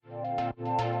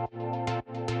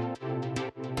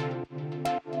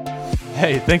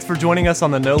Hey, thanks for joining us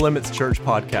on the No Limits Church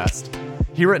podcast.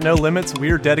 Here at No Limits, we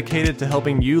are dedicated to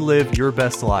helping you live your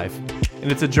best life.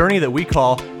 And it's a journey that we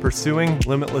call Pursuing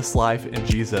Limitless Life in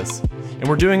Jesus. And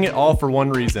we're doing it all for one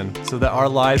reason, so that our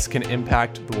lives can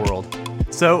impact the world.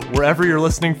 So, wherever you're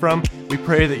listening from, we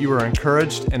pray that you are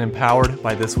encouraged and empowered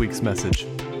by this week's message.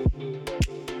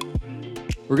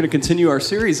 We're going to continue our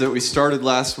series that we started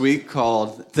last week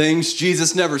called Things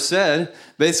Jesus Never Said.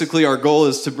 Basically, our goal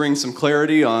is to bring some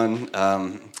clarity on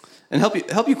and help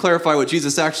you clarify what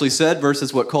Jesus actually said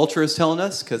versus what culture is telling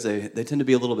us, because they tend to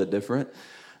be a little bit different.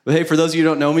 But hey, for those of you who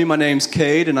don't know me, my name's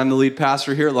Cade, and I'm the lead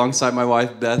pastor here alongside my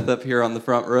wife, Beth, up here on the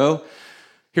front row.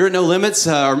 Here at No Limits,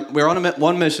 we're on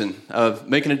one mission of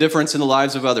making a difference in the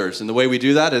lives of others. And the way we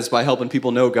do that is by helping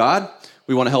people know God.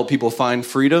 We want to help people find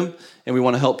freedom, and we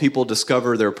want to help people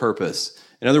discover their purpose.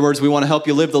 In other words, we want to help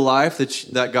you live the life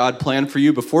that God planned for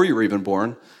you before you were even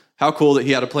born. How cool that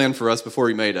He had a plan for us before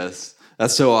He made us.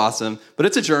 That's so awesome. But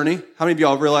it's a journey. How many of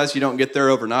y'all realize you don't get there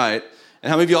overnight? And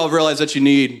how many of y'all realize that you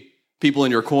need people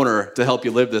in your corner to help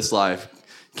you live this life?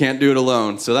 Can't do it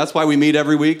alone. So that's why we meet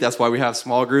every week. That's why we have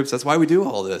small groups. That's why we do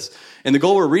all this. And the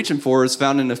goal we're reaching for is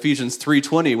found in Ephesians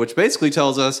 3:20, which basically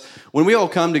tells us when we all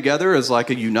come together as like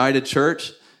a united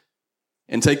church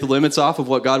and take the limits off of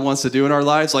what God wants to do in our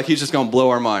lives, like He's just going to blow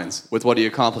our minds with what He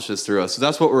accomplishes through us. So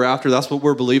that's what we're after. That's what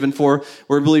we're believing for.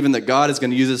 We're believing that God is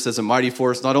going to use us as a mighty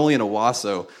force, not only in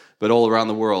Owasso, but all around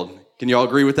the world. Can you all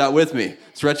agree with that with me?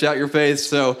 Stretch out your faith.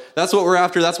 So that's what we're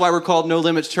after. That's why we're called No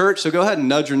Limits Church. So go ahead and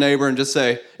nudge your neighbor and just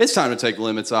say, it's time to take the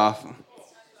limits off.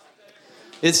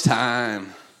 It's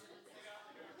time.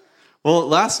 Well,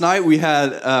 last night we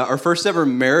had our first ever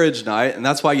marriage night, and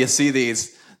that's why you see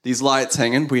these lights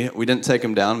hanging. We didn't take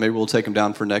them down. Maybe we'll take them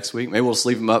down for next week. Maybe we'll just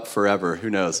leave them up forever. Who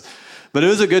knows? But it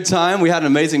was a good time. We had an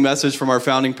amazing message from our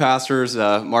founding pastors,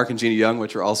 Mark and Jeannie Young,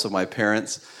 which are also my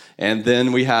parents. And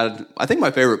then we had, I think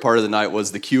my favorite part of the night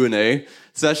was the Q&A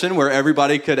session where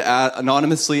everybody could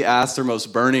anonymously ask their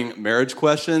most burning marriage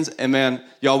questions. And man,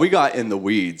 y'all, we got in the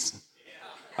weeds.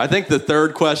 I think the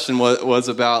third question was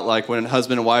about like when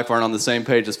husband and wife aren't on the same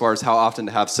page as far as how often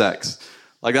to have sex.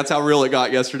 Like that's how real it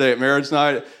got yesterday at marriage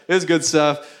night. It was good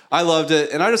stuff. I loved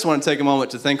it. And I just want to take a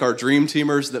moment to thank our dream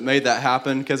teamers that made that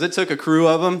happen, because it took a crew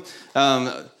of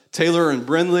them. Taylor and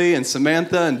Brindley and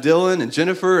Samantha and Dylan and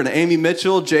Jennifer and Amy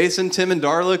Mitchell, Jason, Tim and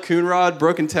Darla, Coonrod,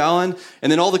 Brooke and Talon, and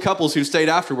then all the couples who stayed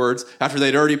afterwards, after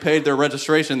they'd already paid their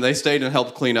registration, they stayed and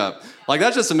helped clean up. Like,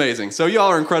 that's just amazing. So y'all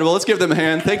are incredible. Let's give them a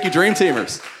hand. Thank you, Dream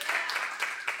Teamers.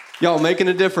 Y'all making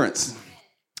a difference.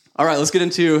 All right, let's get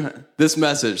into this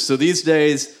message. So these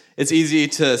days, it's easy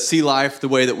to see life the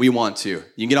way that we want to.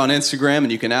 You can get on Instagram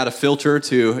and you can add a filter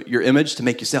to your image to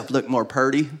make yourself look more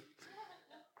purty,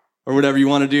 or whatever you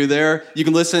want to do there. You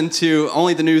can listen to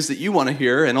only the news that you want to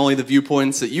hear and only the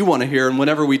viewpoints that you want to hear. And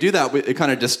whenever we do that, it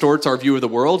kind of distorts our view of the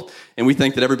world, and we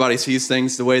think that everybody sees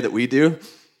things the way that we do.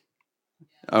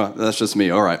 Oh, that's just me.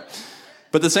 All right.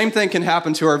 But the same thing can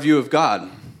happen to our view of God,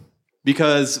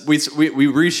 because we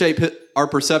reshape our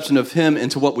perception of Him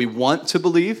into what we want to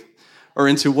believe or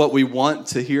into what we want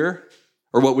to hear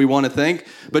or what we want to think.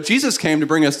 But Jesus came to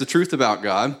bring us the truth about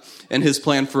God and His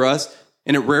plan for us.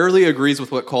 And it rarely agrees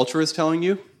with what culture is telling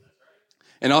you.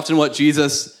 And often what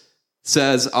Jesus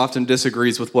says often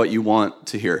disagrees with what you want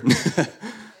to hear.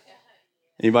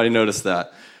 Anybody notice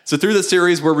that? So through this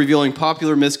series, we're revealing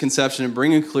popular misconception and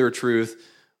bringing clear truth.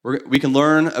 We can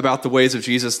learn about the ways of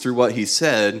Jesus through what He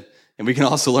said, and we can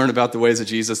also learn about the ways of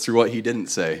Jesus through what He didn't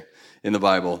say in the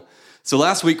Bible. So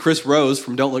last week, Chris Rose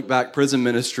from Don't Look Back Prison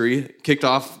Ministry kicked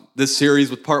off this series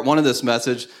with part one of this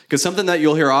message, because something that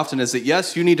you'll hear often is that,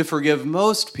 yes, you need to forgive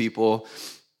most people,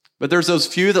 but there's those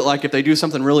few that, like, if they do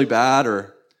something really bad,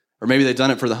 or maybe they've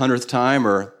done it for the 100th time,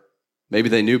 or maybe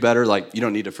they knew better, like, you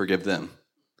don't need to forgive them.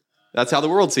 That's how the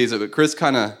world sees it, but Chris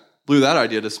kind of blew that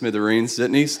idea to smithereens,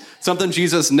 didn't he? Something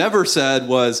Jesus never said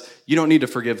was, you don't need to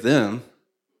forgive them.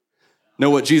 No,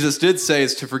 what Jesus did say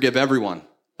is to forgive everyone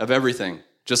of everything,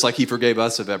 just like He forgave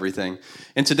us of everything.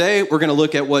 And today, we're going to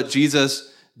look at what Jesus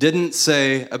didn't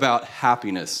say about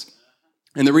happiness.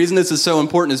 And the reason this is so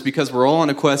important is because we're all on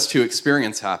a quest to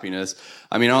experience happiness.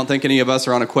 I mean, I don't think any of us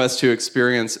are on a quest to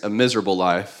experience a miserable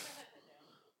life.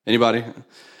 Anybody?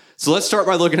 So let's start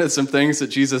by looking at some things that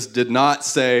Jesus did not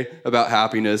say about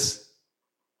happiness.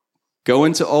 Go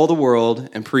into all the world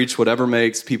and preach whatever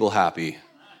makes people happy.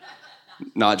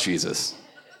 Not Jesus.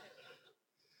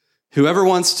 Whoever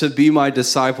wants to be my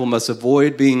disciple must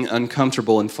avoid being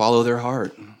uncomfortable and follow their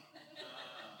heart.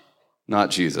 Not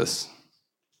Jesus.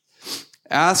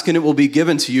 Ask and it will be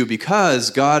given to you, because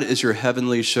God is your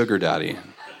heavenly sugar daddy.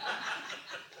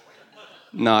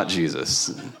 Not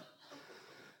Jesus.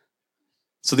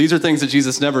 So these are things that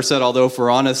Jesus never said, although if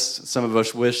we're honest, some of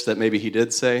us wish that maybe he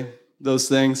did say those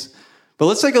things. But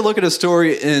let's take a look at a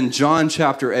story in John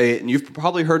chapter 8. And you've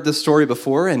probably heard this story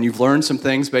before, and you've learned some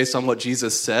things based on what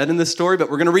Jesus said in this story. But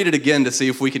we're going to read it again to see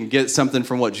if we can get something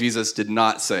from what Jesus did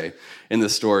not say in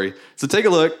this story. So take a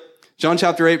look. John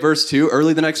chapter 8, verse 2.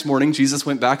 Early the next morning, Jesus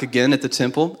went back again at the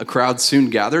temple. A crowd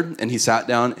soon gathered, and he sat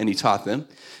down and he taught them.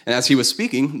 And as he was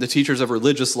speaking, the teachers of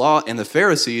religious law and the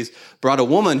Pharisees brought a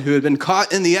woman who had been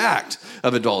caught in the act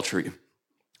of adultery.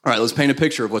 All right, let's paint a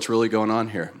picture of what's really going on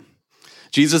here.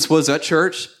 Jesus was at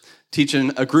church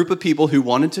teaching a group of people who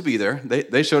wanted to be there.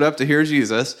 They showed up to hear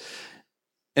Jesus.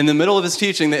 In the middle of his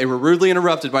teaching, they were rudely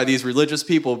interrupted by these religious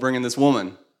people bringing this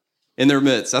woman in their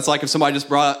midst. That's like if somebody just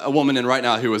brought a woman in right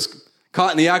now who was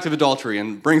caught in the act of adultery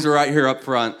and brings her right here up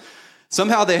front.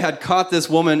 Somehow they had caught this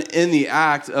woman in the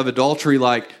act of adultery,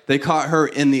 like they caught her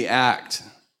in the act.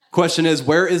 Question is,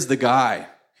 where is the guy?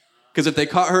 Because if they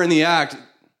caught her in the act,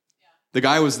 the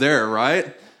guy was there,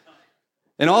 right?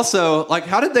 And also, like,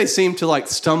 how did they seem to like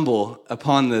stumble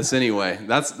upon this anyway?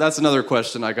 That's another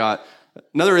question I got.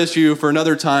 Another issue for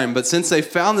another time. But since they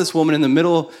found this woman in the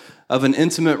middle of an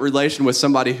intimate relation with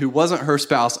somebody who wasn't her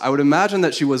spouse, I would imagine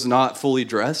that she was not fully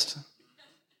dressed.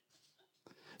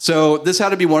 So this had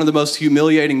to be one of the most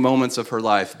humiliating moments of her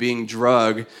life, being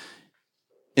drugged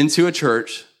into a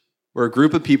church where a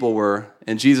group of people were,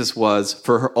 and Jesus was,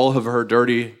 for all of her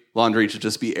dirty laundry to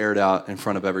just be aired out in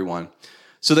front of everyone.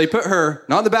 So they put her,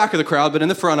 not in the back of the crowd, but in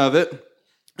the front of it.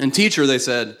 And teacher, they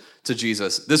said to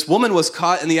Jesus, this woman was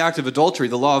caught in the act of adultery.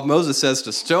 The law of Moses says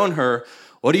to stone her.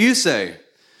 What do you say?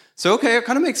 So, okay, it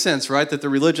kind of makes sense, right, that the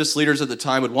religious leaders at the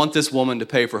time would want this woman to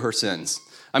pay for her sins.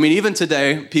 I mean, even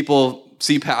today, people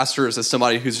see pastors as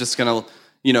somebody who's just going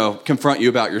to, confront you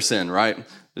about your sin, right?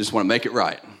 They just want to make it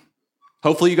right.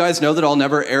 Hopefully you guys know that I'll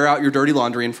never air out your dirty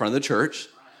laundry in front of the church.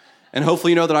 And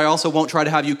hopefully you know that I also won't try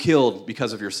to have you killed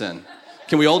because of your sin.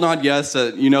 Can we all nod yes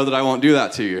that you know that I won't do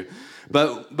that to you?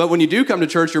 But when you do come to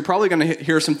church, you're probably going to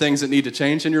hear some things that need to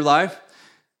change in your life.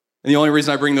 And the only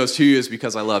reason I bring those to you is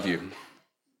because I love you.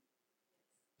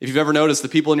 If you've ever noticed, the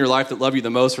people in your life that love you the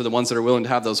most are the ones that are willing to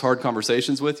have those hard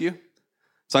conversations with you.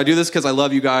 So I do this because I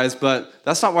love you guys, but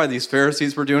that's not why these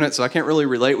Pharisees were doing it, so I can't really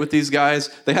relate with these guys.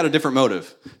 They had a different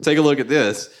motive. Take a look at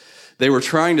this. They were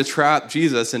trying to trap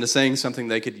Jesus into saying something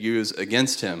they could use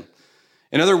against him.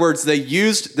 In other words, they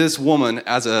used this woman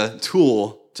as a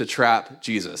tool to trap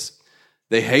Jesus.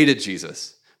 They hated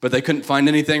Jesus, but they couldn't find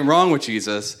anything wrong with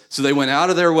Jesus, so they went out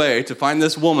of their way to find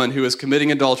this woman who was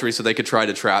committing adultery so they could try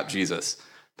to trap Jesus.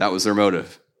 That was their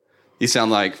motive. You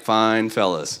sound like fine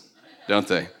fellas, don't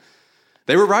they?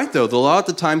 They were right, though. The law at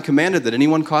the time commanded that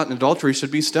anyone caught in adultery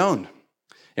should be stoned.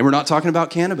 And we're not talking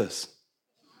about cannabis.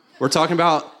 We're talking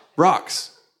about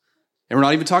rocks. And we're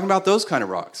not even talking about those kind of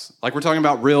rocks. Like we're talking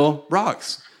about real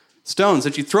rocks. Stones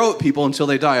that you throw at people until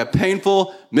they die a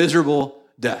painful, miserable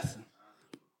death.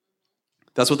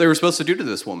 That's what they were supposed to do to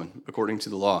this woman, according to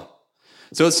the law.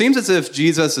 So it seems as if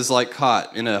Jesus is like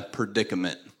caught in a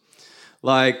predicament.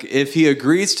 Like if he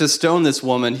agrees to stone this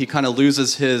woman, he kind of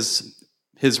loses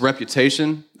his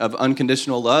reputation of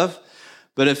unconditional love.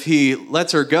 But if he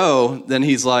lets her go, then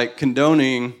he's like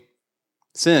condoning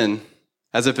sin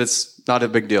as if it's not a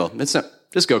big deal. It's not,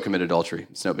 just go commit adultery.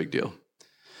 It's no big deal.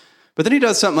 But then he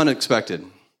does something unexpected.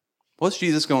 What's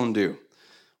Jesus going to do?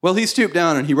 Well, he stooped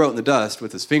down and he wrote in the dust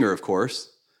with his finger, of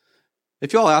course.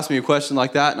 If y'all asked me a question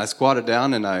like that and I squatted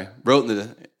down and I wrote in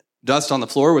the dust on the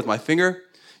floor with my finger,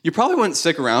 you probably wouldn't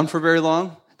stick around for very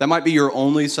long. That might be your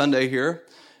only Sunday here.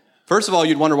 First of all,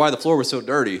 you'd wonder why the floor was so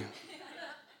dirty.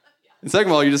 And second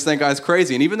of all, you just think, guy's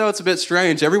crazy. And even though it's a bit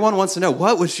strange, everyone wants to know,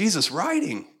 what was Jesus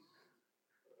writing?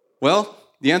 Well,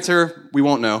 the answer, we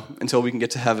won't know until we can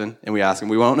get to heaven and we ask him.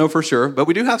 We won't know for sure, but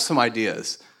we do have some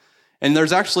ideas. And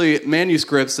there's actually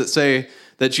manuscripts that say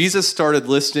that Jesus started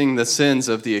listing the sins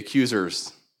of the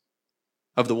accusers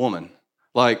of the woman.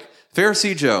 Like,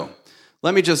 Pharisee Joe,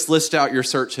 let me just list out your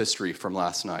search history from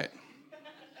last night.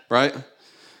 Right?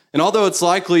 And although it's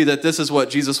likely that this is what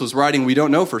Jesus was writing, we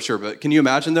don't know for sure. But can you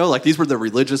imagine, though? Like, these were the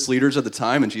religious leaders of the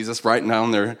time, and Jesus writing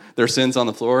down their sins on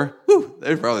the floor. Whew,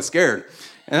 they were probably scared.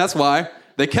 And that's why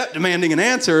they kept demanding an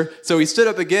answer. So he stood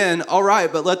up again. All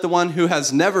right, but let the one who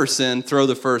has never sinned throw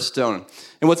the first stone.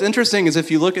 And what's interesting is if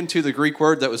you look into the Greek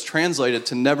word that was translated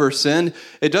to never sinned,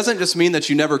 it doesn't just mean that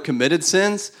you never committed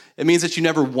sins. It means that you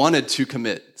never wanted to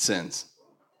commit sins.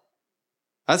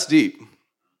 That's deep.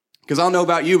 Because I don't know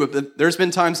about you, but there's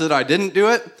been times that I didn't do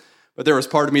it, but there was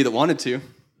part of me that wanted to.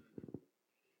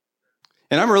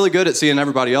 And I'm really good at seeing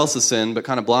everybody else's sin, but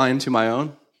kind of blind to my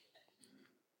own.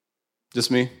 Just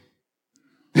me.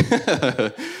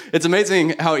 It's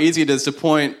amazing how easy it is to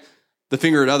point the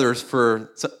finger at others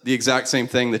for the exact same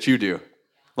thing that you do.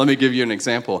 Let me give you an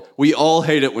example. We all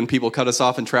hate it when people cut us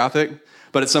off in traffic,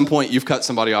 but at some point you've cut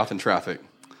somebody off in traffic.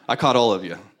 I caught all of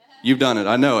you. You've done it.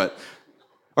 I know it.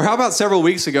 Or how about several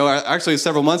months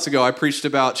ago, I preached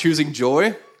about choosing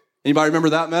joy. Anybody remember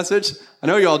that message? I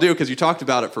know you all do because you talked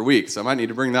about it for weeks. I might need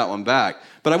to bring that one back.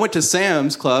 But I went to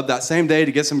Sam's Club that same day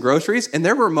to get some groceries, and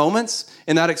there were moments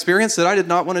in that experience that I did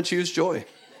not want to choose joy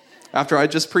after I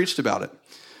just preached about it.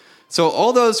 So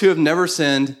all those who have never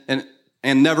sinned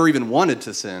and never even wanted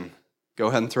to sin, go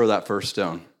ahead and throw that first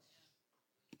stone.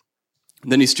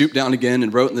 Then he stooped down again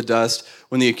and wrote in the dust.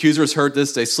 When the accusers heard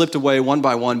this, they slipped away one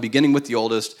by one, beginning with the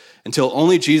oldest, until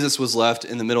only Jesus was left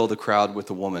in the middle of the crowd with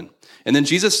the woman. And then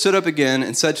Jesus stood up again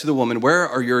and said to the woman, "Where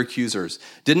are your accusers?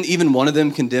 Didn't even one of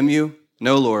them condemn you?"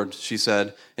 "No, Lord," she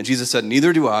said. And Jesus said,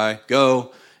 "Neither do I.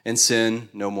 Go and sin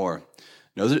no more."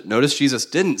 Notice Jesus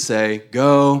didn't say,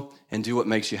 "Go and do what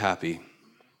makes you happy."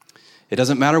 It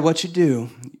doesn't matter what you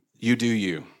do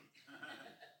you.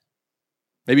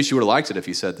 Maybe she would have liked it if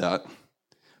he said that.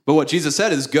 But what Jesus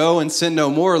said is, go and sin no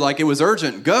more, like it was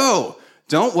urgent. Go.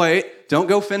 Don't wait. Don't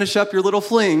go finish up your little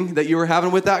fling that you were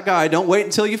having with that guy. Don't wait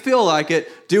until you feel like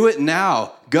it. Do it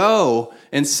now. Go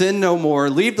and sin no more.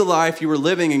 Leave the life you were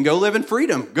living and go live in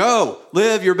freedom. Go.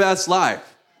 Live your best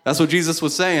life. That's what Jesus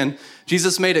was saying.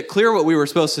 Jesus made it clear what we were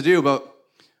supposed to do, but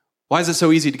why is it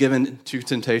so easy to give in to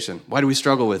temptation? Why do we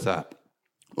struggle with that?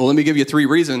 Well, let me give you 3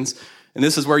 reasons. And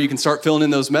this is where you can start filling in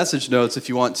those message notes if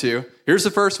you want to. Here's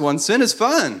the first one. Sin is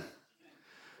fun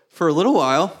for a little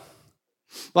while.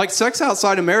 Like sex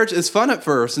outside of marriage is fun at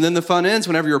first, and then the fun ends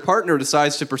whenever your partner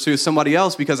decides to pursue somebody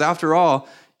else because after all,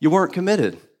 you weren't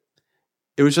committed.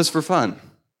 It was just for fun.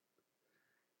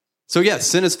 So yes,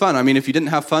 sin is fun. I mean, if you didn't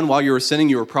have fun while you were sinning,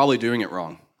 you were probably doing it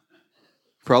wrong.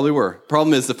 Probably were.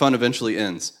 Problem is the fun eventually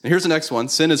ends. And here's the next one.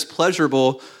 Sin is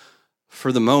pleasurable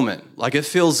for the moment. Like it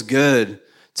feels good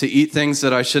to eat things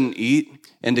that I shouldn't eat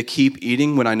and to keep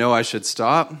eating when I know I should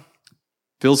stop.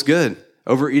 Feels good.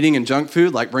 Overeating and junk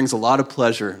food brings a lot of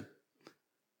pleasure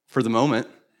for the moment.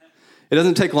 It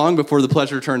doesn't take long before the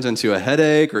pleasure turns into a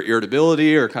headache or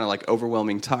irritability or kind of like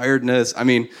overwhelming tiredness. I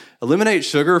mean, eliminate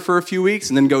sugar for a few weeks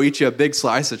and then go eat you a big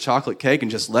slice of chocolate cake and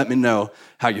just let me know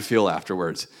how you feel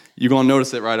afterwards. You're going to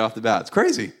notice it right off the bat. It's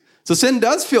crazy. So sin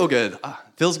does feel good.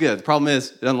 Feels good. The problem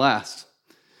is it doesn't last.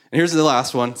 And here's the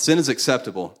last one. Sin is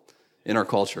acceptable in our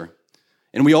culture.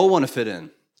 And we all want to fit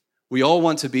in. We all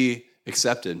want to be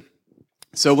accepted.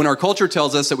 So when our culture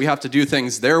tells us that we have to do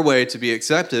things their way to be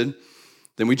accepted,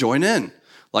 then we join in.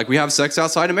 Like we have sex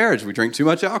outside of marriage. We drink too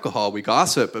much alcohol. We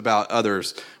gossip about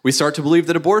others. We start to believe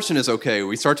that abortion is okay.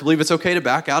 We start to believe it's okay to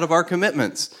back out of our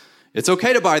commitments. It's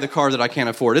okay to buy the car that I can't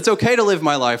afford. It's okay to live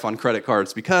my life on credit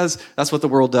cards because that's what the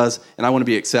world does, and I want to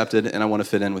be accepted, and I want to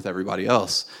fit in with everybody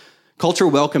else. Culture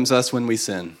welcomes us when we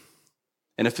sin,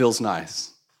 and it feels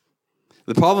nice.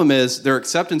 The problem is their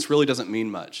acceptance really doesn't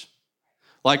mean much.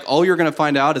 Like all you're going to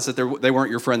find out is that they weren't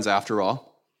your friends after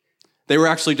all. They were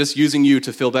actually just using you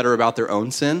to feel better about their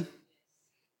own sin.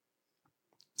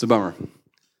 It's a bummer.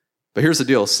 But here's the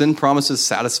deal. Sin promises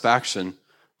satisfaction,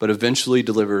 but eventually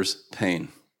delivers pain.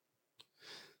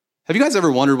 Have you guys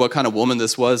ever wondered what kind of woman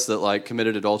this was that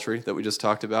committed adultery that we just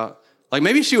talked about?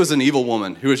 Maybe she was an evil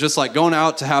woman who was just going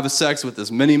out to have sex with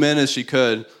as many men as she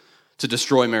could to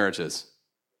destroy marriages.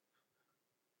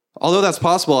 Although that's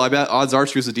possible, I bet odds are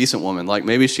she was a decent woman.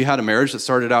 Maybe she had a marriage that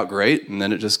started out great and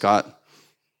then it just got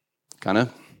kind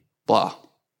of blah.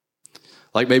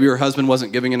 Maybe her husband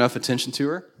wasn't giving enough attention to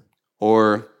her,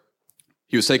 or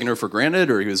he was taking her for granted,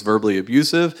 or he was verbally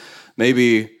abusive.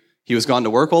 Maybe he was gone to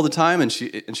work all the time and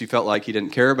she felt like he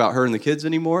didn't care about her and the kids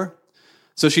anymore.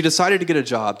 So she decided to get a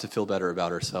job to feel better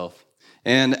about herself.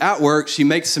 And at work, she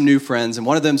makes some new friends, and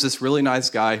one of them is this really nice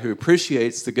guy who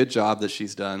appreciates the good job that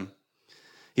she's done.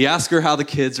 He asks her how the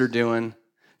kids are doing,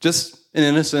 just an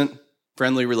innocent,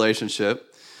 friendly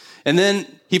relationship. And then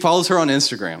he follows her on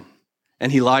Instagram,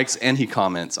 and he likes and he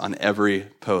comments on every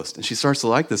post. And she starts to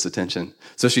like this attention.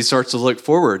 So she starts to look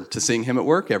forward to seeing him at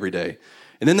work every day.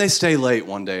 And then they stay late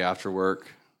one day after work,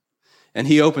 and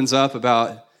he opens up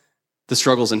about the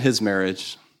struggles in his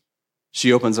marriage.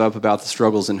 She opens up about the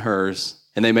struggles in hers,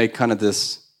 and they make kind of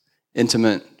this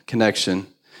intimate connection.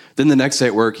 Then the next day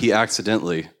at work, he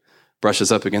accidentally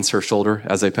brushes up against her shoulder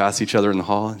as they pass each other in the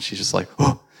hall, and she's just like,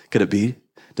 oh, could it be?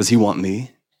 Does he want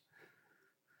me?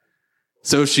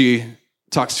 So she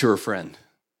talks to her friend.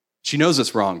 She knows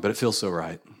it's wrong, but it feels so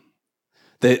right.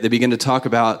 They begin to talk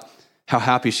about how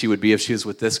happy she would be if she was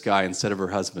with this guy instead of her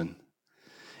husband.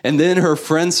 And then her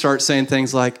friends start saying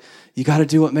things like, you got to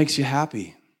do what makes you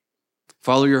happy.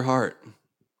 Follow your heart.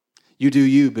 You do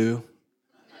you, boo.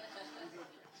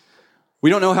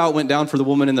 We don't know how it went down for the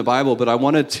woman in the Bible, but I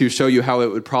wanted to show you how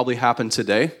it would probably happen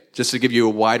today, just to give you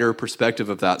a wider perspective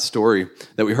of that story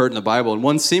that we heard in the Bible. And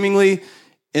one seemingly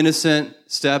innocent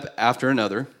step after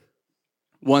another,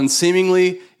 one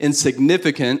seemingly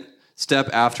insignificant step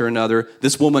after another,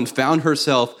 this woman found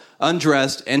herself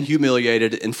undressed and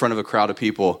humiliated in front of a crowd of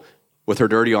people with her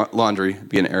dirty laundry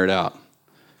being aired out.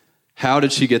 How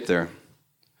did she get there?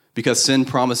 Because sin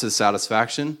promises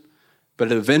satisfaction,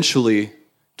 but it eventually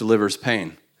delivers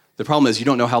pain. The problem is you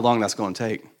don't know how long that's going to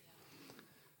take.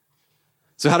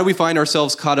 So how do we find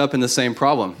ourselves caught up in the same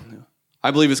problem?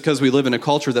 I believe it's because we live in a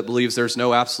culture that believes there's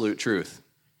no absolute truth.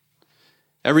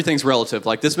 Everything's relative.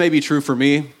 Like, this may be true for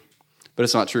me, but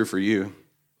it's not true for you.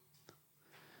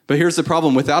 But here's the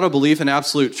problem. Without a belief in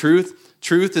absolute truth,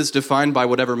 truth is defined by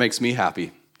whatever makes me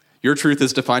happy. Your truth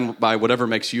is defined by whatever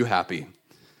makes you happy.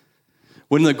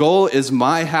 When the goal is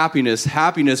my happiness,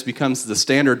 happiness becomes the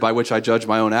standard by which I judge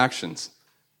my own actions.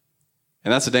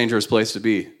 And that's a dangerous place to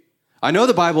be. I know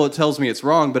the Bible, it tells me it's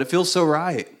wrong, but it feels so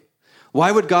right.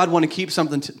 Why would God want to keep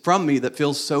something from me that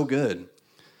feels so good?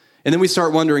 And then we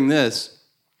start wondering this: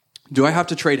 do I have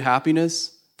to trade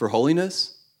happiness for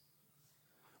holiness?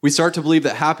 We start to believe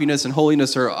that happiness and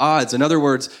holiness are at odds. In other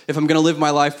words, if I'm going to live my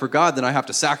life for God, then I have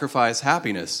to sacrifice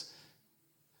happiness.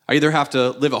 I either have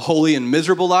to live a holy and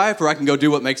miserable life, or I can go do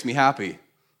what makes me happy.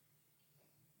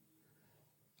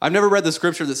 I've never read the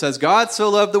scripture that says, God so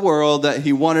loved the world that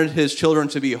he wanted his children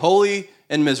to be holy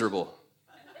and miserable.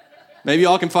 Maybe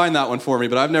y'all can find that one for me,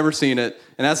 but I've never seen it.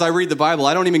 And as I read the Bible,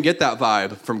 I don't even get that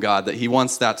vibe from God that he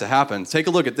wants that to happen. Take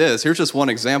a look at this. Here's just one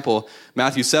example.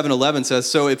 Matthew 7:11 says,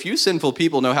 so if you sinful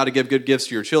people know how to give good gifts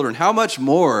to your children, how much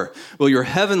more will your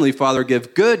heavenly Father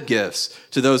give good gifts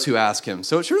to those who ask him?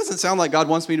 So it sure doesn't sound like God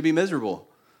wants me to be miserable.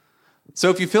 So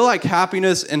if you feel like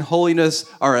happiness and holiness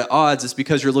are at odds, it's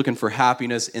because you're looking for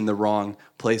happiness in the wrong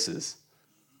places.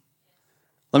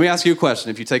 Let me ask you a question.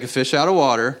 If you take a fish out of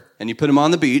water and you put him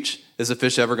on the beach, is the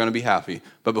fish ever going to be happy?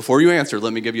 But before you answer,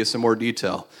 let me give you some more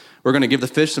detail. We're going to give the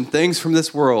fish some things from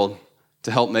this world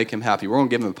to help make him happy. We're going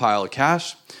to give him a pile of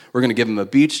cash. We're going to give him a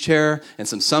beach chair and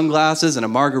some sunglasses and a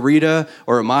margarita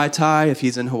or a Mai Tai if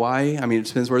he's in Hawaii. I mean, it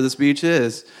depends where this beach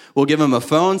is. We'll give him a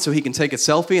phone so he can take a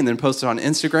selfie and then post it on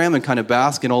Instagram and kind of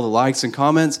bask in all the likes and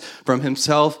comments from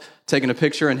himself taking a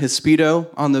picture in his Speedo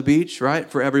on the beach, right,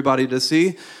 for everybody to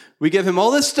see. We give him all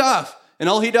this stuff, and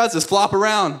all he does is flop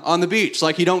around on the beach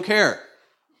like he don't care.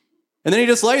 And then he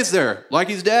just lays there like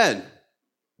he's dead.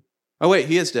 Oh, wait,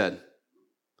 he is dead.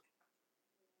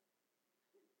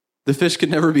 The fish could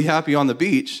never be happy on the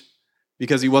beach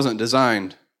because he wasn't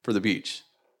designed for the beach.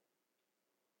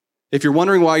 If you're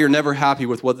wondering why you're never happy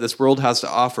with what this world has to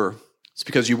offer, it's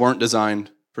because you weren't designed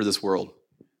for this world.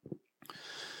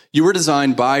 You were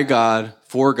designed by God,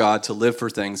 for God, to live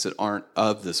for things that aren't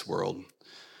of this world.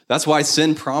 That's why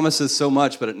sin promises so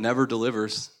much, but it never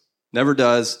delivers, never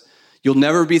does. You'll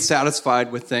never be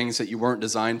satisfied with things that you weren't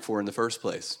designed for in the first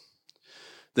place.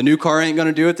 The new car ain't going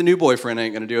to do it. The new boyfriend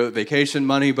ain't going to do it. Vacation,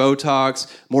 money, Botox,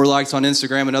 more likes on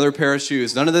Instagram, another pair of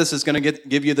shoes. None of this is going to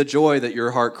give you the joy that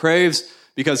your heart craves,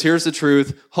 because here's the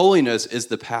truth. Holiness is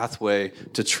the pathway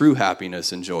to true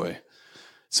happiness and joy.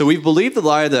 So we've believed the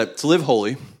lie that to live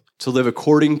holy, to live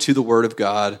according to the word of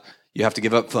God, you have to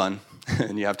give up fun.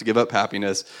 And you have to give up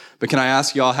happiness. But can I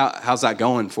ask y'all, how's that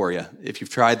going for you if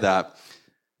you've tried that?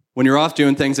 When you're off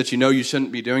doing things that you know you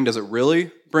shouldn't be doing, does it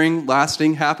really bring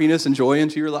lasting happiness and joy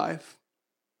into your life?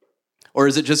 Or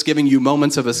is it just giving you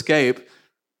moments of escape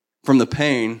from the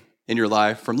pain in your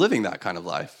life from living that kind of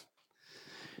life?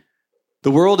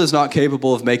 The world is not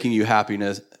capable of making you happy.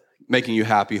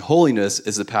 Holiness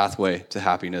is the pathway to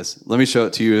happiness. Let me show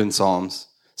it to you in Psalms.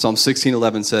 Psalm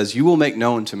 16:11 says, you will make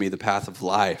known to me the path of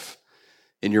life.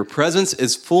 In your presence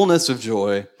is fullness of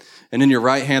joy, and in your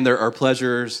right hand there are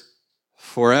pleasures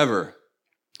forever.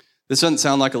 This doesn't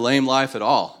sound like a lame life at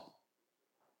all.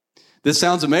 This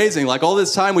sounds amazing. Like all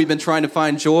this time we've been trying to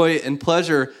find joy and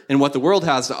pleasure in what the world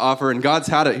has to offer, and God's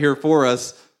had it here for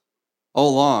us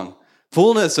all along.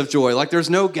 Fullness of joy, like there's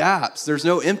no gaps, there's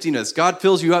no emptiness. God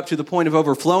fills you up to the point of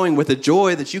overflowing with a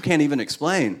joy that you can't even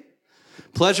explain.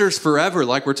 Pleasures forever,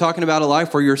 like we're talking about a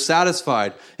life where you're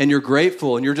satisfied and you're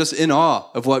grateful and you're just in awe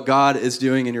of what God is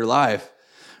doing in your life.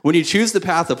 When you choose the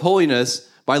path of holiness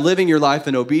by living your life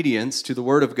in obedience to the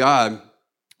word of God,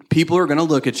 people are going to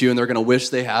look at you and they're going to wish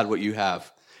they had what you have.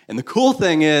 And the cool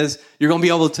thing is you're going to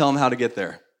be able to tell them how to get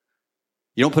there.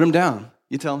 You don't put them down.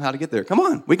 You tell them how to get there. Come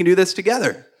on, we can do this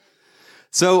together.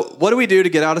 So what do we do to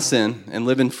get out of sin and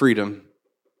live in freedom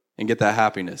and get that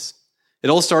happiness? It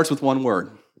all starts with one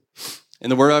word.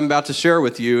 And the word I'm about to share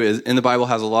with you is in the Bible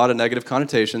has a lot of negative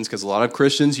connotations because a lot of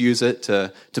Christians use it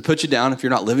to put you down if you're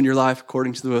not living your life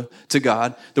according to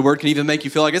God. The word can even make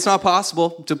you feel like it's not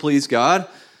possible to please God.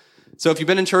 So if you've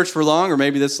been in church for long, or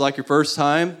maybe this is like your first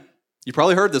time, you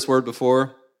probably heard this word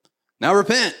before. Now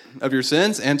repent of your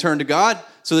sins and turn to God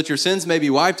so that your sins may be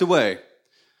wiped away.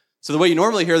 So the way you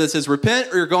normally hear this is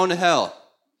repent or you're going to hell.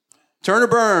 Turn or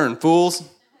burn, fools.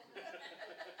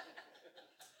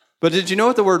 But did you know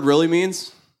what the word really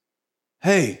means?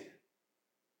 Hey.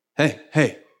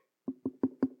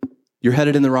 You're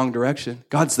headed in the wrong direction.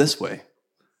 God's this way.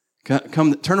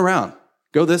 Come, turn around.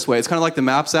 Go this way. It's kind of like the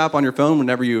Maps app on your phone.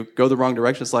 Whenever you go the wrong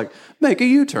direction, it's like, make a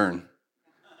U-turn.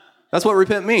 That's what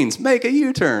repent means. Make a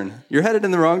U-turn. You're headed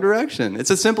in the wrong direction.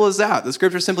 It's as simple as that. The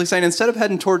scripture is simply saying, instead of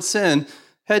heading towards sin,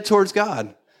 head towards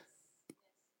God.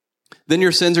 Then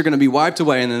your sins are going to be wiped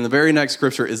away. And then the very next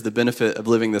scripture is the benefit of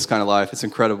living this kind of life. It's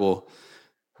incredible.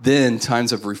 Then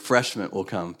times of refreshment will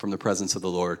come from the presence of the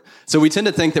Lord. So we tend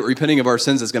to think that repenting of our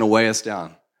sins is going to weigh us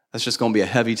down. That's just going to be a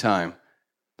heavy time.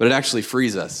 But it actually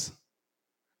frees us.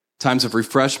 Times of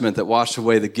refreshment that wash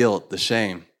away the guilt, the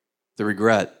shame, the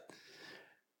regret.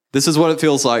 This is what it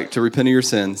feels like to repent of your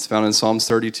sins, found in Psalms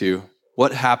 32.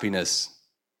 What happiness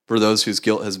for those whose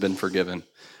guilt has been forgiven.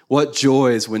 What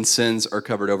joys when sins are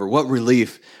covered over. What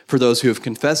relief for those who have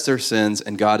confessed their sins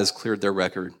and God has cleared their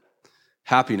record.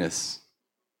 Happiness,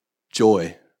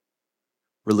 joy,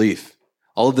 relief.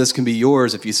 All of this can be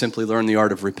yours if you simply learn the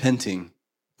art of repenting,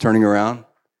 turning around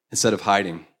instead of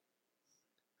hiding.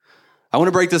 I want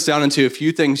to break this down into a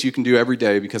few things you can do every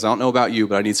day because I don't know about you,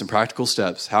 but I need some practical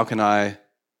steps. How can I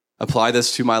apply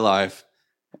this to my life?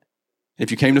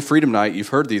 If you came to Freedom Night, you've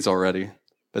heard these already,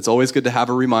 but it's always good to have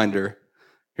a reminder.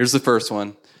 Here's the first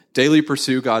one. Daily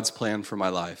pursue God's plan for my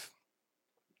life.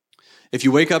 If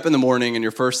you wake up in the morning and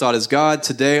your first thought is, God,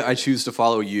 today I choose to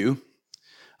follow you.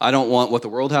 I don't want what the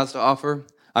world has to offer.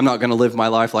 I'm not going to live my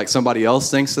life like somebody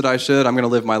else thinks that I should. I'm going to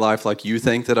live my life like you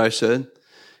think that I should.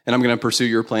 And I'm going to pursue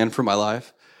your plan for my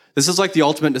life. This is like the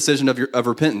ultimate decision of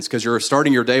repentance because you're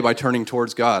starting your day by turning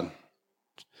towards God.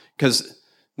 Because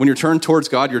when you're turned towards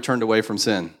God, you're turned away from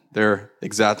sin. They're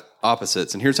exact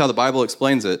opposites. And here's how the Bible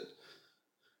explains it.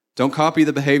 Don't copy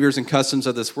the behaviors and customs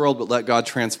of this world, but let God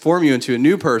transform you into a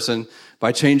new person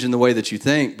by changing the way that you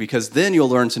think, because then you'll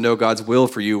learn to know God's will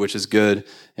for you, which is good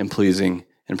and pleasing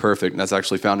and perfect. And that's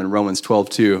actually found in Romans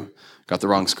 12:2. Got the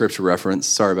wrong scripture reference.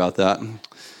 Sorry about that.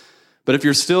 But if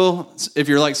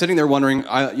you're like sitting there wondering,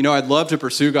 I'd love to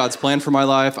pursue God's plan for my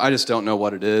life. I just don't know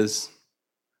what it is.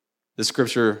 This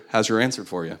scripture has your answer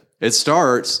for you. It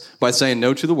starts by saying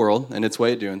no to the world and its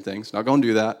way of doing things. Not going to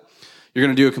do that. You're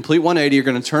going to do a complete 180. You're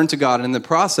going to turn to God. And in the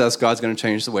process, God's going to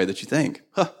change the way that you think.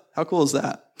 How cool is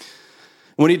that?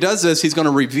 When he does this, he's going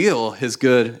to reveal his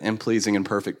good and pleasing and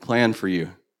perfect plan for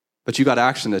you. But you got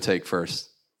action to take first.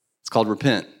 It's called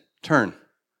repent. Turn.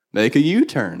 Make a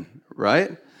U-turn,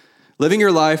 right? Living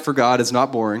your life for God is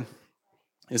not boring.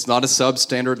 It's not a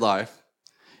substandard life.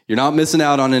 You're not missing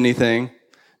out on anything.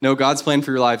 No, God's plan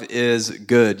for your life is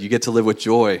good. You get to live with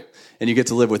joy, and you get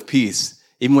to live with peace,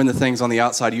 even when the things on the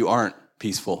outside of you aren't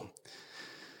peaceful.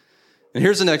 And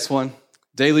here's the next one.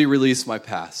 Daily release my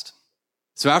past.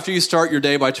 So after you start your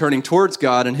day by turning towards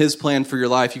God and his plan for your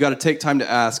life, you got to take time to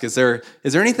ask, is there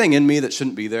anything in me that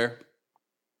shouldn't be there?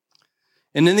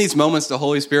 And in these moments, the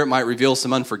Holy Spirit might reveal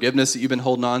some unforgiveness that you've been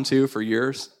holding on to for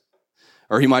years.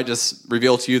 Or he might just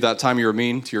reveal to you that time you were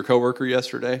mean to your coworker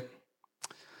yesterday.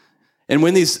 And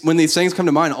when these things come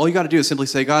to mind, all you got to do is simply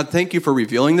say, God, thank you for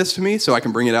revealing this to me so I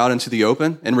can bring it out into the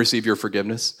open and receive your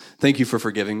forgiveness. Thank you for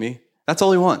forgiving me. That's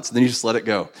all he wants. Then you just let it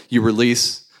go. You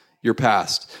release your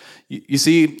past. You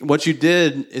see, what you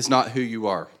did is not who you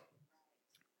are.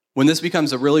 When this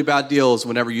becomes a really bad deal is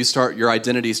whenever your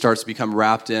identity starts to become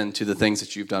wrapped into the things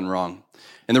that you've done wrong.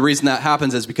 And the reason that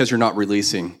happens is because you're not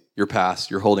releasing your past.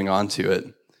 You're holding on to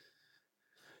it.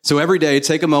 So every day,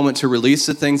 take a moment to release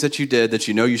the things that you did that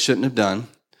you know you shouldn't have done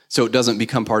so it doesn't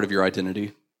become part of your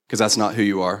identity, because that's not who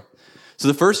you are. So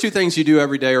the first two things you do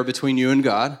every day are between you and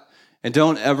God, and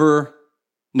don't ever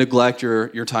neglect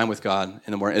your time with God in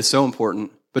the morning. It's so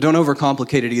important, but don't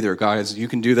overcomplicate it either, guys. You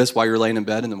can do this while you're laying in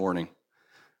bed in the morning.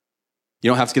 You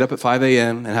don't have to get up at 5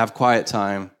 a.m. and have quiet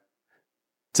time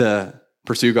to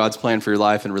pursue God's plan for your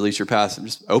life and release your past.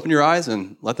 Just open your eyes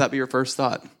and let that be your first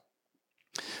thought.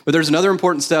 But there's another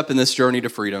important step in this journey to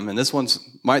freedom, and this one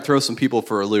might throw some people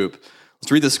for a loop.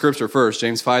 Let's read the scripture first,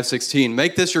 James 5:16.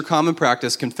 Make this your common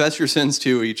practice, confess your sins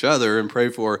to each other, and pray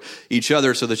for each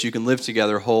other so that you can live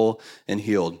together whole and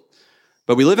healed.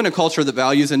 But we live in a culture that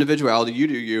values individuality. You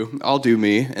do you, I'll do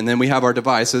me. And then we have our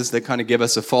devices that kind of give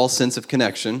us a false sense of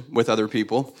connection with other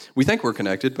people. We think we're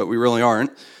connected, but we really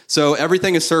aren't. So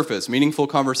everything is surface. Meaningful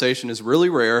conversation is really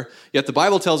rare. Yet the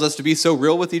Bible tells us to be so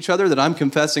real with each other that I'm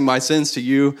confessing my sins to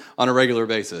you on a regular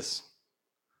basis.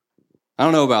 I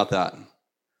don't know about that,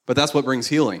 but that's what brings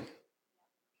healing.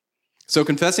 So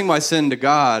confessing my sin to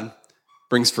God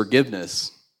brings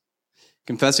forgiveness.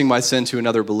 Confessing my sin to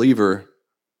another believer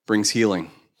brings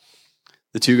healing.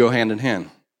 The two go hand in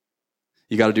hand.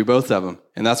 You got to do both of them.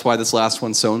 And that's why this last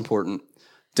one's so important.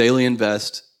 Daily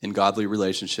invest in godly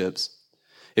relationships.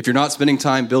 If you're not spending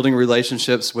time building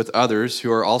relationships with others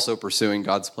who are also pursuing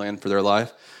God's plan for their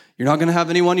life, you're not going to have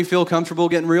anyone you feel comfortable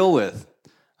getting real with.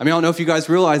 I mean, I don't know if you guys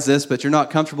realize this, but you're not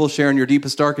comfortable sharing your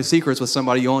deepest, darkest secrets with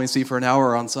somebody you only see for an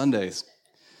hour on Sundays.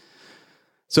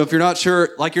 So if you're not sure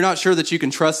that you can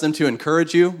trust them to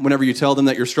encourage you whenever you tell them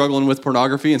that you're struggling with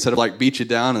pornography instead of like beat you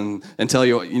down and tell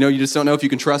you, you just don't know if you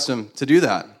can trust them to do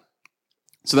that.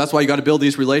 So that's why you got to build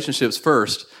these relationships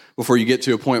first before you get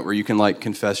to a point where you can like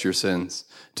confess your sins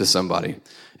to somebody.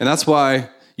 And that's why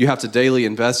you have to daily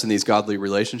invest in these godly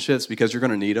relationships, because you're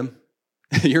going to need them.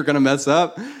 You're going to mess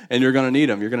up and you're going to need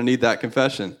them. You're going to need that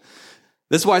confession.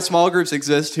 This is why small groups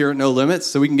exist here at No Limits,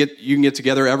 so you can get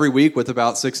together every week with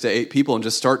about 6 to 8 people and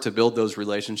just start to build those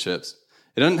relationships.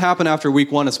 It doesn't happen after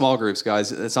week 1 of small groups,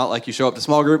 guys. It's not like you show up to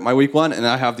small group, my week 1, and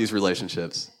I have these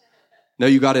relationships. No,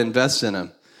 you got to invest in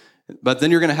them. But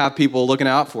then you're going to have people looking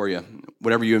out for you.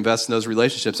 Whenever you invest in those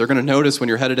relationships, they're going to notice when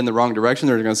you're headed in the wrong direction.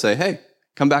 They're going to say, hey,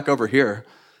 come back over here.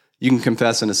 You can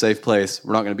confess in a safe place.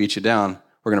 We're not going to beat you down.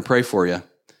 We're going to pray for you,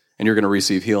 and you're going to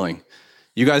receive healing.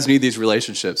 You guys need these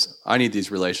relationships. I need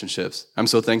these relationships. I'm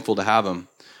so thankful to have them.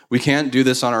 We can't do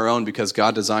this on our own because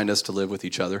God designed us to live with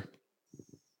each other.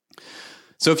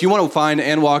 So if you want to find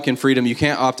and walk in freedom, you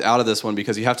can't opt out of this one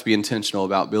because you have to be intentional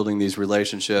about building these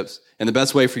relationships. And the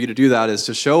best way for you to do that is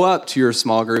to show up to your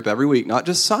small group every week, not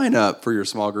just sign up for your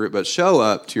small group, but show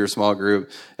up to your small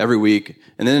group every week.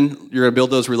 And then you're going to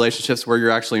build those relationships where you're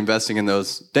actually investing in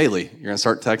those daily. You're going to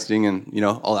start texting and,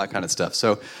 all that kind of stuff.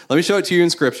 So let me show it to you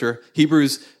in Scripture.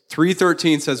 Hebrews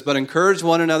 3:13 says, but encourage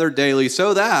one another daily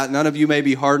so that none of you may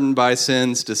be hardened by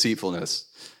sin's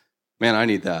deceitfulness. Man, I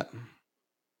need that.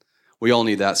 We all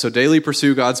need that. So daily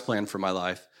pursue God's plan for my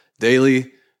life.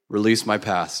 Daily release my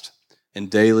past. And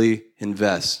daily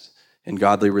invest in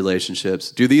godly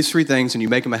relationships. Do these 3 things and you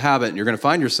make them a habit, and you're going to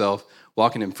find yourself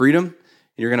walking in freedom, and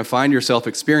you're going to find yourself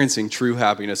experiencing true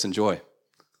happiness and joy.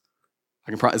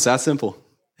 It's that simple,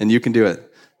 and you can do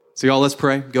it. So y'all, let's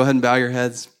pray. Go ahead and bow your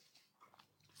heads.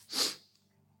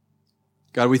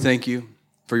 God, we thank you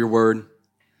for your word,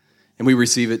 and we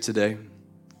receive it today.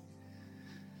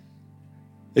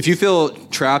 If you feel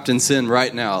trapped in sin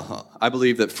right now, I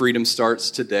believe that freedom starts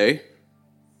today.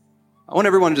 I want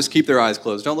everyone to just keep their eyes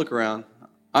closed. Don't look around.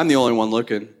 I'm the only one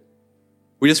looking.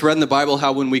 We just read in the Bible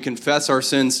how when we confess our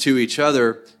sins to each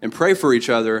other and pray for each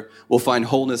other, we'll find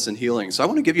wholeness and healing. So I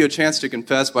want to give you a chance to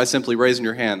confess by simply raising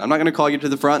your hand. I'm not going to call you to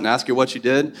the front and ask you what you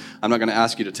did. I'm not going to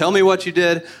ask you to tell me what you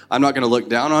did. I'm not going to look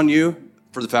down on you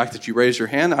for the fact that you raised your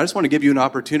hand. I just want to give you an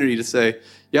opportunity to say,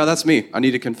 yeah, that's me. I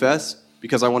need to confess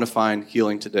because I want to find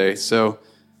healing today. So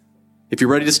if you're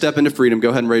ready to step into freedom, go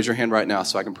ahead and raise your hand right now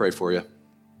so I can pray for you.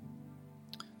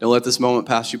 Don't let this moment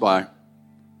pass you by.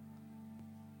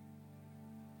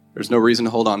 There's no reason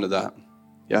to hold on to that.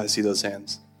 Yeah, I see those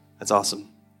hands. That's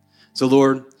awesome. So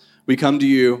Lord, we come to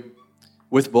you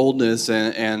with boldness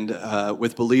and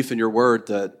with belief in your word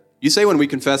that you say when we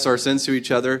confess our sins to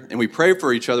each other and we pray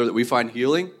for each other that we find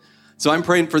healing. So I'm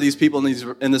praying for these people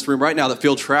in this room right now that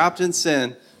feel trapped in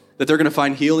sin, that they're going to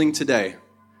find healing today.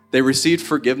 They received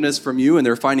forgiveness from you, and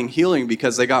they're finding healing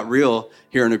because they got real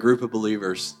here in a group of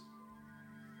believers.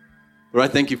 Lord,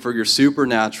 I thank you for your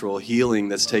supernatural healing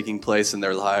that's taking place in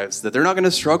their lives, that they're not going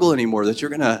to struggle anymore, that you're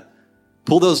going to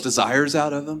pull those desires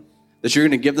out of them, that you're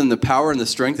going to give them the power and the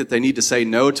strength that they need to say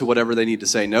no to whatever they need to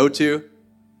say no to.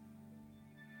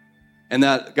 And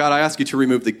that, God, I ask you to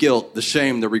remove the guilt, the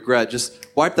shame, the regret. Just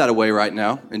wipe that away right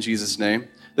now in Jesus' name.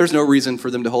 There's no reason for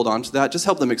them to hold on to that. Just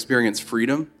help them experience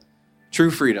freedom,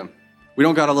 true freedom. We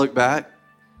don't got to look back.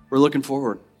 We're looking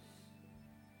forward.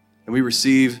 And we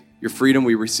receive your freedom.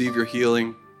 We receive your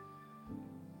healing.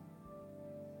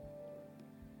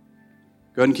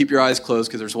 Go ahead and keep your eyes closed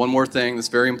because there's one more thing that's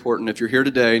very important. If you're here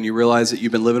today and you realize that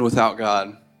you've been living without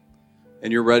God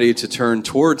and you're ready to turn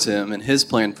towards him and his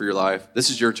plan for your life, this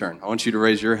is your turn. I want you to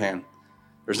raise your hand.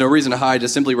 There's no reason to hide.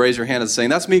 Just simply raise your hand and saying,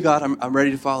 that's me, God. I'm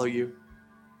ready to follow you.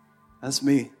 That's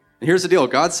me. And here's the deal.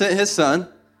 God sent his son,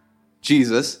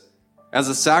 Jesus, as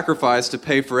a sacrifice to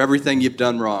pay for everything you've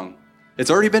done wrong. It's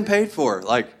already been paid for.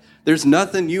 Like, there's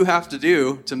nothing you have to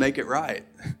do to make it right.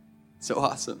 So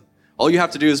awesome. All you have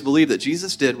to do is believe that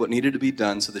Jesus did what needed to be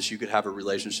done so that you could have a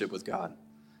relationship with God.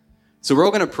 So we're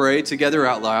all going to pray together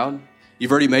out loud.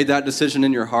 You've already made that decision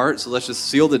in your heart, so let's just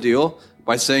seal the deal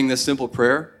by saying this simple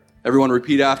prayer. Everyone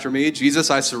repeat after me.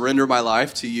 Jesus, I surrender my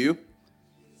life to you.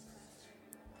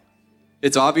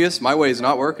 It's obvious, my way is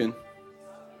not working.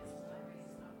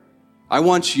 I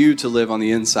want you to live on the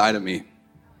inside of me.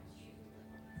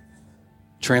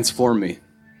 Transform me.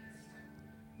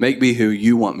 Make me who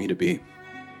you want me to be.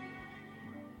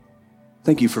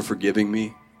 Thank you for forgiving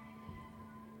me.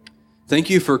 Thank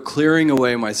you for clearing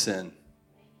away my sin.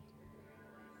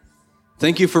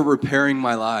 Thank you for repairing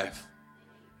my life.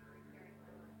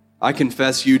 I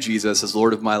confess you, Jesus, as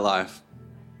Lord of my life.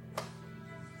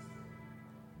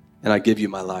 And I give you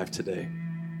my life today.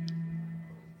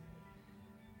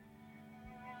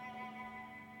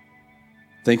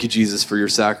 Thank you, Jesus, for your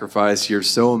sacrifice. You're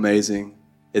so amazing.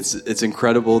 It's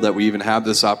incredible that we even have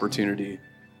this opportunity.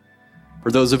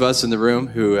 For those of us in the room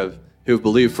who have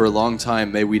believed for a long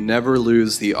time, may we never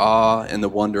lose the awe and the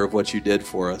wonder of what you did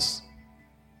for us.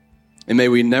 And may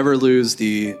we never lose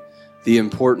the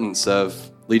importance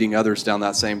of leading others down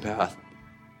that same path.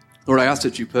 Lord, I ask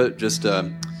that you put just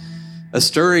a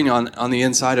stirring on the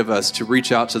inside of us to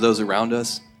reach out to those around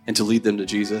us and to lead them to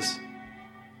Jesus.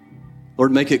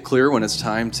 Lord, make it clear when it's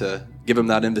time to give them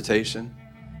that invitation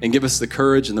and give us the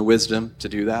courage and the wisdom to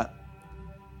do that.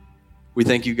 We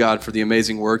thank you, God, for the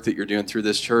amazing work that you're doing through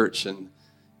this church. And,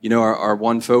 you know, our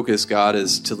one focus, God,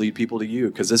 is to lead people to you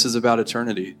because this is about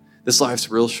eternity. This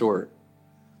life's real short.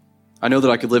 I know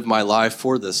that I could live my life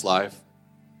for this life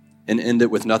and end it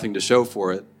with nothing to show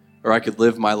for it, or I could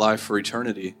live my life for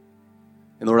eternity.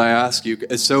 And Lord, I ask you,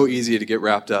 it's so easy to get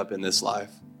wrapped up in this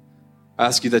life. I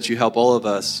ask you that you help all of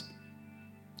us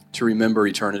to remember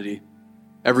eternity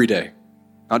every day,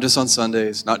 not just on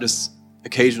Sundays, not just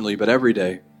occasionally, but every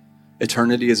day.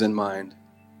 Eternity is in mind.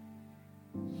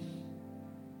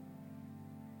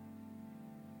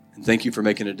 And thank you for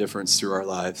making a difference through our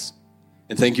lives.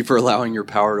 And thank you for allowing your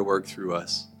power to work through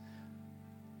us.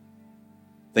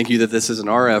 Thank you that this isn't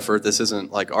our effort. This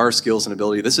isn't like our skills and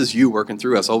ability. This is you working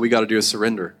through us. All we got to do is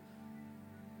surrender.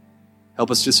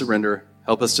 Help us to surrender.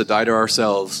 Help us to die to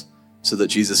ourselves so that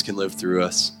Jesus can live through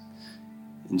us.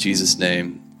 In Jesus'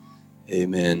 name,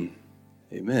 amen.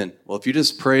 Amen. Well, if you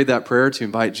just prayed that prayer to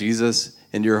invite Jesus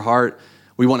into your heart,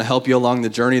 we want to help you along the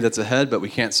journey that's ahead, but we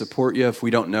can't support you if we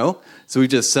don't know. So we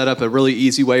just set up a really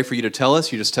easy way for you to tell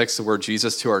us. You just text the word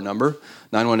Jesus to our number,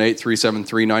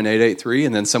 918-373-9883,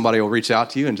 and then somebody will reach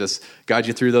out to you and just guide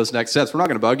you through those next steps. We're not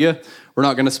going to bug you. We're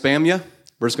not going to spam you.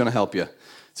 We're just going to help you.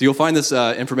 So you'll find this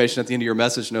information at the end of your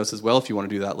message notes as well if you want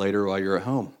to do that later while you're at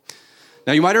home.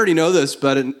 Now, you might already know this,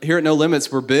 but here at No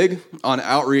Limits, we're big on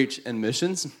outreach and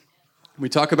missions. We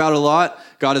talk about it a lot.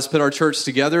 God has put our church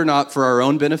together, not for our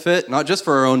own benefit, not just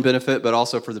for our own benefit, but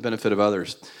also for the benefit of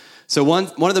others. So one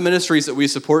of the ministries that we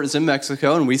support is in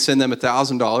Mexico, and we send them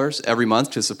 $1,000 every month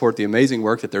to support the amazing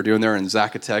work that they're doing there in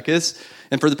Zacatecas.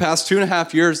 And for the past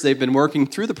 2.5 years, they've been working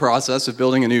through the process of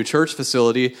building a new church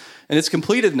facility, and it's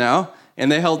completed now. And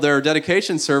they held their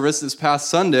dedication service this past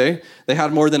Sunday. They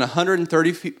had more than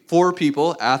 134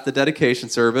 people at the dedication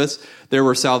service. There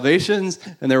were salvations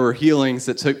and there were healings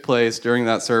that took place during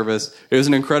that service. It was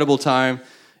an incredible time.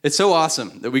 It's so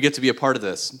awesome that we get to be a part of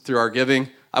this through our giving.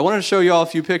 I wanted to show you all a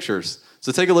few pictures.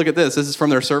 So take a look at this. This is from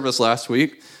their service last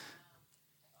week.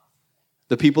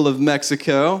 The people of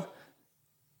Mexico.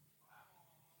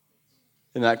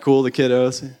 Isn't that cool, the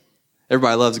kiddos?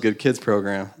 Everybody loves a good kids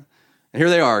program. And here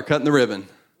they are, cutting the ribbon.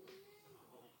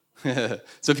 So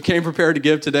if you came prepared to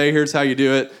give today, here's how you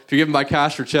do it. If you're giving by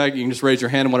cash or check, you can just raise your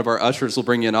hand and one of our ushers will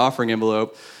bring you an offering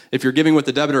envelope. If you're giving with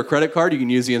a debit or credit card, you can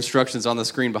use the instructions on the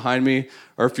screen behind me.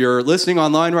 Or if you're listening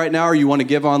online right now or you want to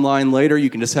give online later, you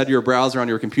can just head to your browser on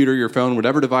your computer, your phone,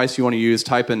 whatever device you want to use,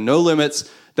 type in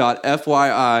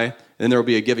nolimits.fyi, and then there will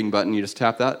be a giving button. You just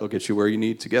tap that, it'll get you where you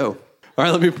need to go. All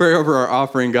right, let me pray over our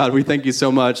offering. God, we thank you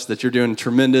so much that you're doing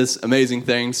tremendous, amazing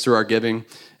things through our giving. And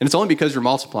it's only because you're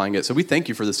multiplying it. So we thank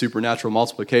you for the supernatural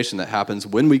multiplication that happens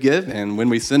when we give and when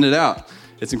we send it out.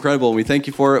 It's incredible, and we thank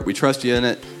you for it. We trust you in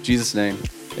it. In Jesus' name,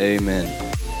 amen.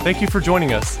 Thank you for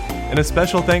joining us, and a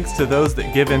special thanks to those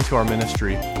that give into our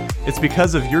ministry. It's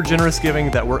because of your generous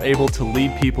giving that we're able to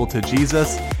lead people to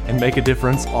Jesus and make a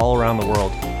difference all around the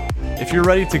world. If you're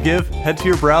ready to give, head to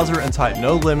your browser and type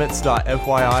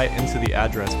nolimits.fyi into the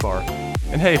address bar.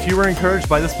 And hey, if you were encouraged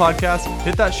by this podcast,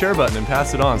 hit that share button and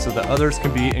pass it on so that others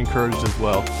can be encouraged as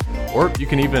well. Or you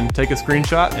can even take a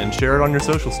screenshot and share it on your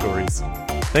social stories.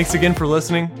 Thanks again for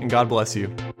listening, and God bless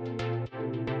you.